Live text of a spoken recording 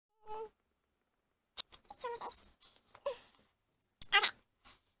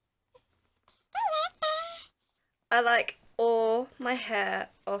I like all my hair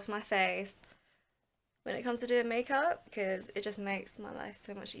off my face when it comes to doing makeup because it just makes my life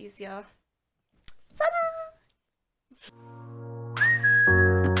so much easier.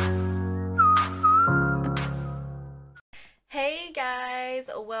 Hey guys,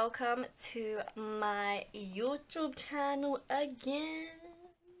 welcome to my YouTube channel again.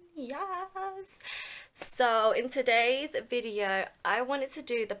 Yes. So in today's video, I wanted to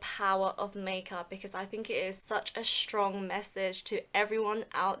do the power of makeup because I think it is such a strong message to everyone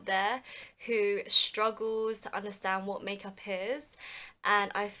out there who struggles to understand what makeup is. And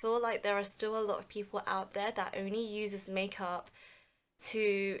I feel like there are still a lot of people out there that only uses makeup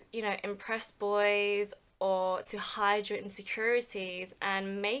to, impress boys or to hide your insecurities,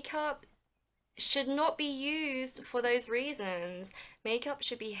 and makeup should not be used for those reasons. Makeup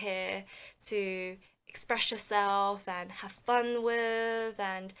should be here to express yourself and have fun with,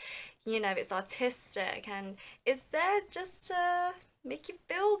 and it's artistic and it's there just to make you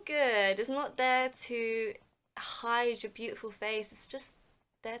feel good. It's not there to hide your beautiful face, it's just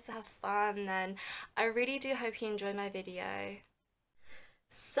there to have fun. And I really do hope you enjoy my video.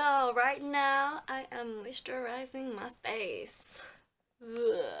 So right now I am moisturizing my face.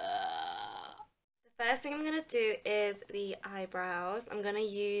 Ugh. The first thing I'm going to do is the eyebrows. I'm going to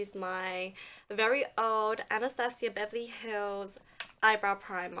use my very old Anastasia Beverly Hills eyebrow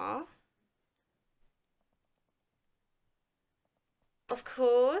primer. Of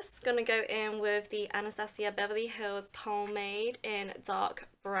course, going to go in with the Anastasia Beverly Hills pomade in dark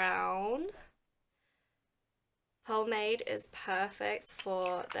brown. Pomade is perfect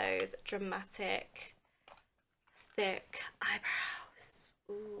for those dramatic, thick eyebrows.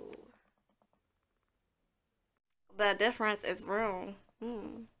 Ooh. The difference is real.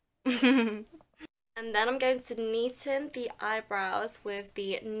 And then I'm going to neaten the eyebrows with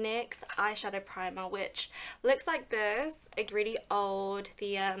the NYX eyeshadow primer, which looks like this. It's really old.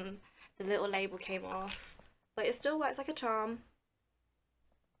 The little label came off, but it still works like a charm.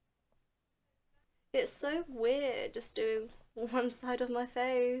 It's so weird just doing one side of my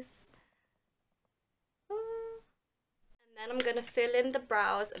face. And then I'm going to fill in the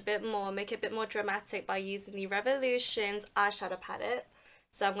brows a bit more, make it a bit more dramatic by using the Revolutions eyeshadow palette.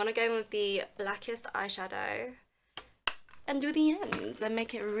 So I'm going to go in with the blackest eyeshadow and do the ends and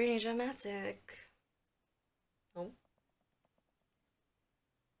make it really dramatic. Oh.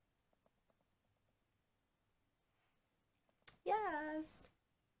 Yes.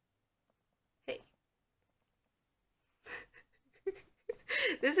 Hey.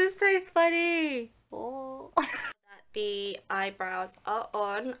 This is so funny. Oh. The eyebrows are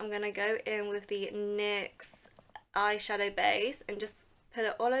on, I'm gonna go in with the NYX eyeshadow base and just put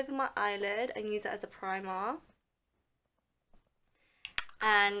it all over my eyelid and use it as a primer.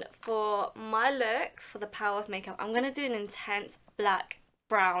 And for my look, for the power of makeup, I'm gonna do an intense black,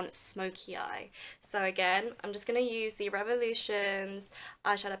 brown, smoky eye. So again, I'm just gonna use the Revolutions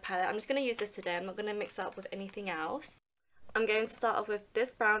eyeshadow palette. I'm just gonna use this today. I'm not gonna mix it up with anything else. I'm going to start off with this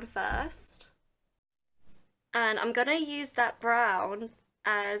brown first. And I'm gonna use that brown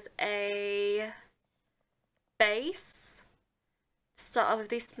as a base to start off with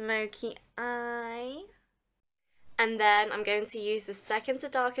the smoky eye. And then I'm going to use the second to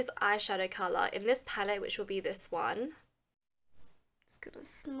darkest eyeshadow colour in this palette, which will be this one. Just gonna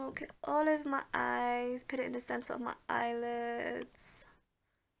smoke it all over my eyes, put it in the centre of my eyelids.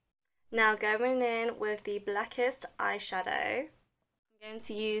 Now going in with the blackest eyeshadow, I'm going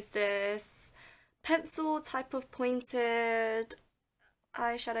to use this pencil type of pointed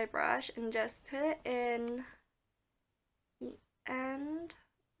eyeshadow brush and just put it in the end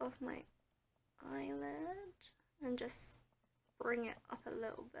of my eyelid and just bring it up a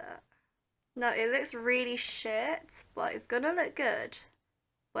little bit. Now it looks really shit, but it's gonna look good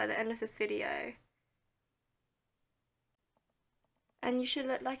by the end of this video. And you should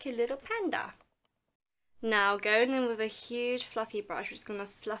look like a little panda. Now going in with a huge fluffy brush, which is gonna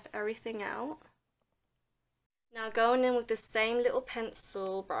fluff everything out. Now going in with the same little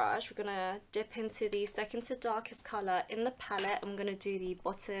pencil brush, we're going to dip into the second to darkest colour in the palette. I'm going to do the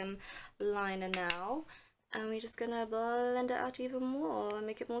bottom liner now. And we're just going to blend it out even more and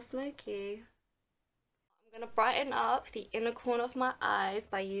make it more smoky. I'm going to brighten up the inner corner of my eyes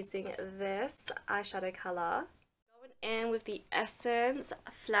by using this eyeshadow colour. Going in with the Essence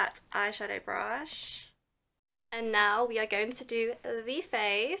flat eyeshadow brush. And now we are going to do the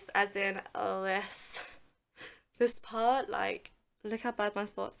face, as in this part, like, look how bad my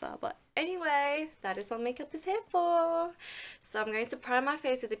spots are. But anyway, that is what makeup is here for. So I'm going to prime my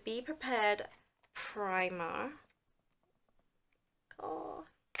face with the Be Prepared primer. Oh.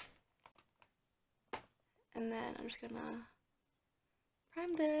 And then I'm just gonna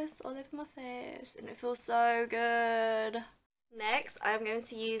prime this all over my face, and it feels so good. Next, I'm going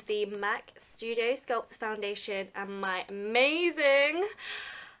to use the MAC Studio Sculpt Foundation and my amazing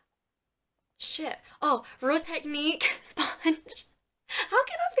Real Technique sponge. How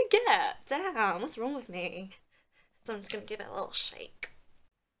can I forget? Damn, what's wrong with me? So I'm just gonna give it a little shake.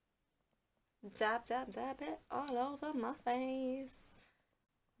 Dab, dab, dab it all over my face,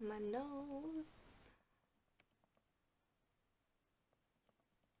 my nose.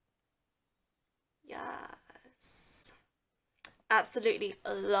 Yes. Absolutely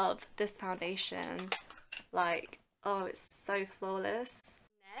love this foundation. Like, oh, it's so flawless.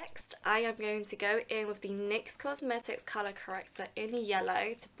 Next, I am going to go in with the NYX Cosmetics Color Corrector in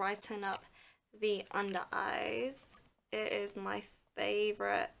yellow to brighten up the under eyes. It is my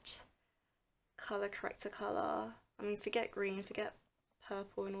favorite color corrector color. I mean, forget green, forget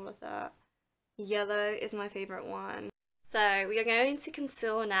purple and all of that. Yellow is my favorite one. So we are going to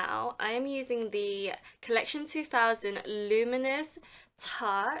conceal now. I am using the Collection 2000 Luminous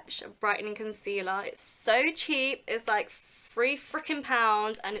Touch Brightening Concealer. It's so cheap. It's like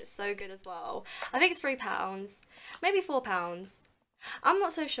 £3 and it's so good as well. I think it's £3, maybe £4. I'm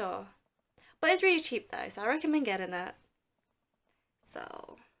not so sure. But it's really cheap though, so I recommend getting it.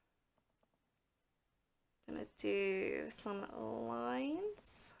 So I'm gonna do some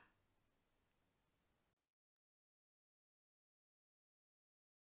lines.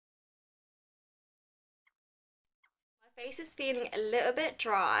 My face is feeling a little bit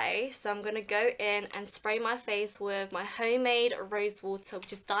dry, so I'm gonna go in and spray my face with my homemade rose water,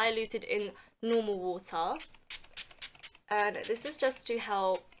 which is diluted in normal water. And this is just to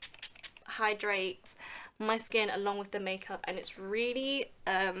help hydrate my skin along with the makeup, and it's really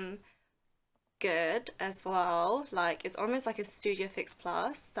good as well. Like, it's almost like a Studio Fix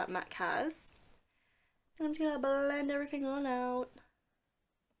Plus that MAC has. And I'm just gonna blend everything all out.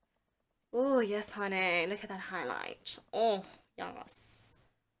 Oh yes, honey, look at that highlight. Oh yes.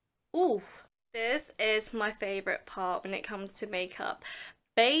 Ooh, this is my favorite part when it comes to makeup.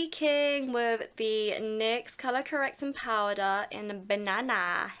 Baking with the NYX Color Correcting Powder in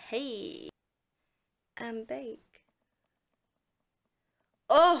Banana. Hey. And bake.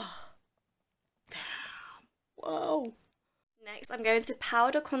 Oh, damn. Whoa. Next, I'm going to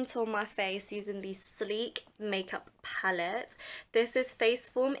powder contour my face using the Sleek Makeup Palette. This is Face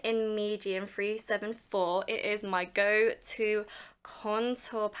Form in Medium 374. It is my go-to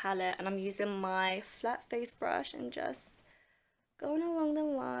contour palette, and I'm using my flat face brush and just going along the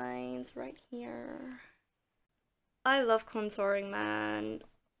lines right here. I love contouring, man.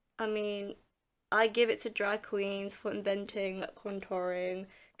 I mean, I give it to drag queens for inventing contouring,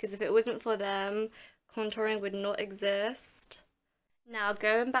 because if it wasn't for them, contouring would not exist. Now,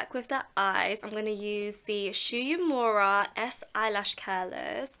 going back with the eyes, I'm going to use the Shuyumura S Eyelash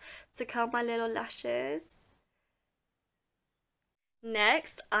Curlers to curl my little lashes.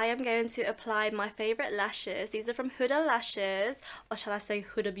 Next, I am going to apply my favorite lashes. These are from Huda Lashes, or shall I say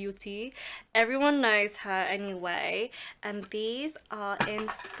Huda Beauty. Everyone knows her anyway, and these are in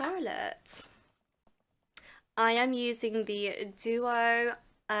Scarlet. I am using the Duo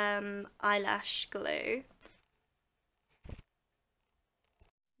eyelash glue.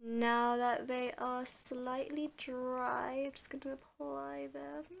 Now that they are slightly dry, I'm just going to apply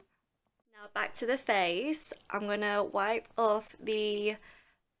them. Now back to the face. I'm going to wipe off the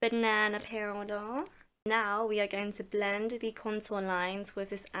banana powder. Now we are going to blend the contour lines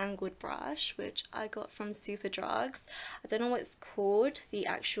with this angled brush, which I got from Superdrugs. I don't know what it's called, the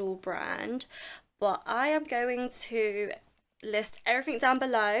actual brand, but I am going to list everything down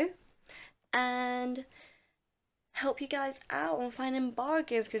below and help you guys out on finding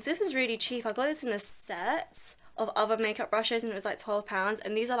bargains, because this is really cheap. I got this in a set of other makeup brushes and it was like £12,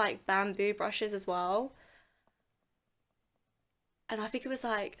 and these are like bamboo brushes as well, and I think it was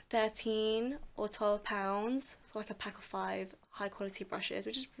like 13 or £12 for like a pack of 5 high quality brushes,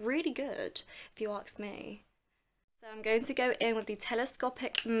 which is really good if you ask me. So I'm going to go in with the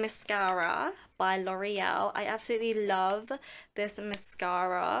Telescopic Mascara by L'Oreal. I absolutely love this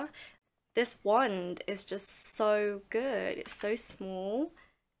mascara. This wand is just so good. It's so small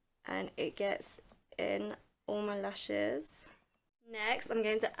and it gets in all my lashes. Next, I'm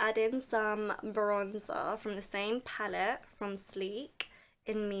going to add in some bronzer from the same palette from Sleek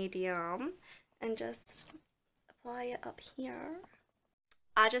in medium and just apply it up here.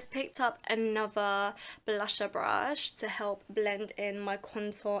 I just picked up another blusher brush to help blend in my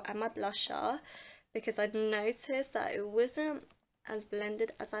contour and my blusher, because I noticed that it wasn't as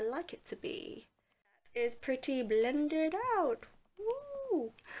blended as I like it to be. That is pretty blended out.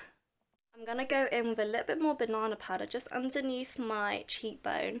 Woo! I'm gonna go in with a little bit more banana powder just underneath my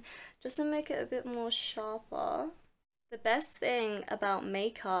cheekbone, just to make it a bit more sharper. The best thing about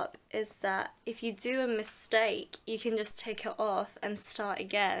makeup is that if you do a mistake, you can just take it off and start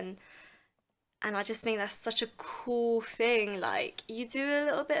again. And I just think that's such a cool thing. Like, you do a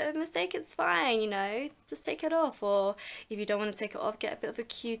little bit of a mistake, it's fine, you know, just take it off. Or if you don't want to take it off, get a bit of a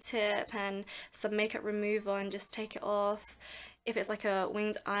Q-tip and some makeup remover and just take it off. If it's like a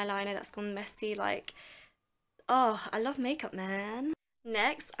winged eyeliner that's gone messy, like, oh, I love makeup, man.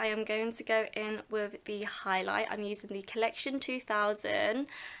 Next, I am going to go in with the highlight. I'm using the Collection 2000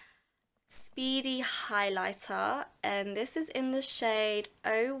 Speedy Highlighter, and this is in the shade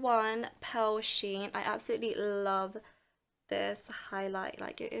 01 Pearl Sheen. I absolutely love this highlight.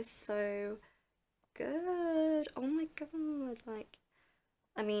 Like, it is so good. Oh my god. Like,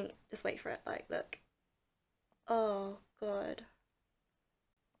 I mean, just wait for it. Like, look. Oh god.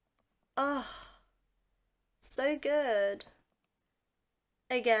 Oh, so good.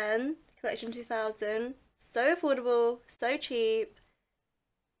 Again, Collection 2000, so affordable, so cheap,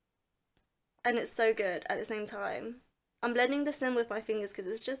 and it's so good at the same time. I'm blending this in with my fingers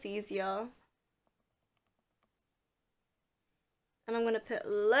because it's just easier. And I'm going to put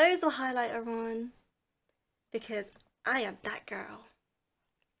loads of highlighter on because I am that girl.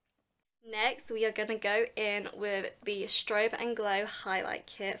 Next, we are going to go in with the Strobe and Glow Highlight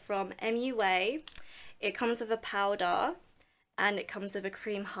Kit from MUA. It comes with a powder and it comes with a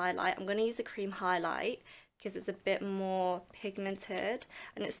cream highlight. I'm going to use a cream highlight because it's a bit more pigmented,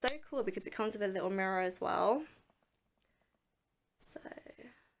 and it's so cool because it comes with a little mirror as well. So,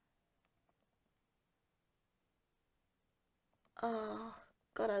 oh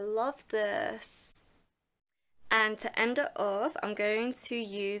god, I love this. And to end it off, I'm going to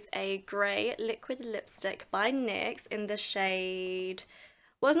use a grey liquid lipstick by NYX in the shade,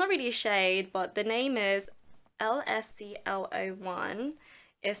 well, it's not really a shade, but the name is LSCL01.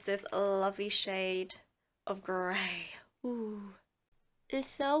 It's this lovely shade of grey. Ooh,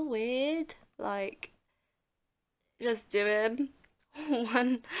 it's so weird. Like, just doing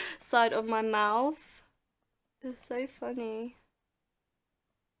one side of my mouth. It's so funny.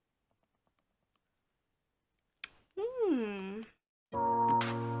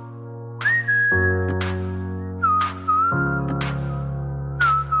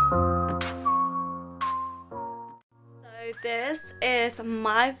 This is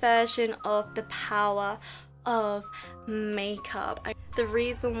my version of the power of makeup. The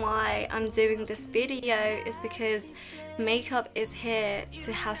reason why I'm doing this video is because makeup is here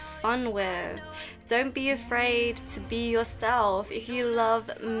to have fun with. Don't be afraid to be yourself. If you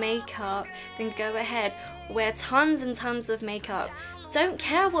love makeup, then go ahead, wear tons and tons of makeup. Don't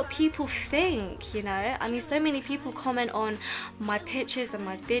care what people think, you know. I mean, so many people comment on my pictures and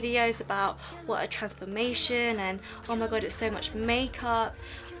my videos about what a transformation and oh my god, it's so much makeup.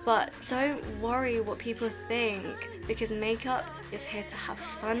 But don't worry what people think, because makeup is here to have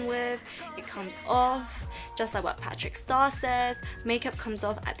fun with. It comes off, just like what Patrick Starr says, makeup comes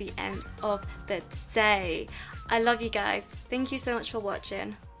off at the end of the day. I love you guys. Thank you so much for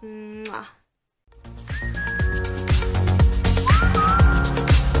watching. Mwah.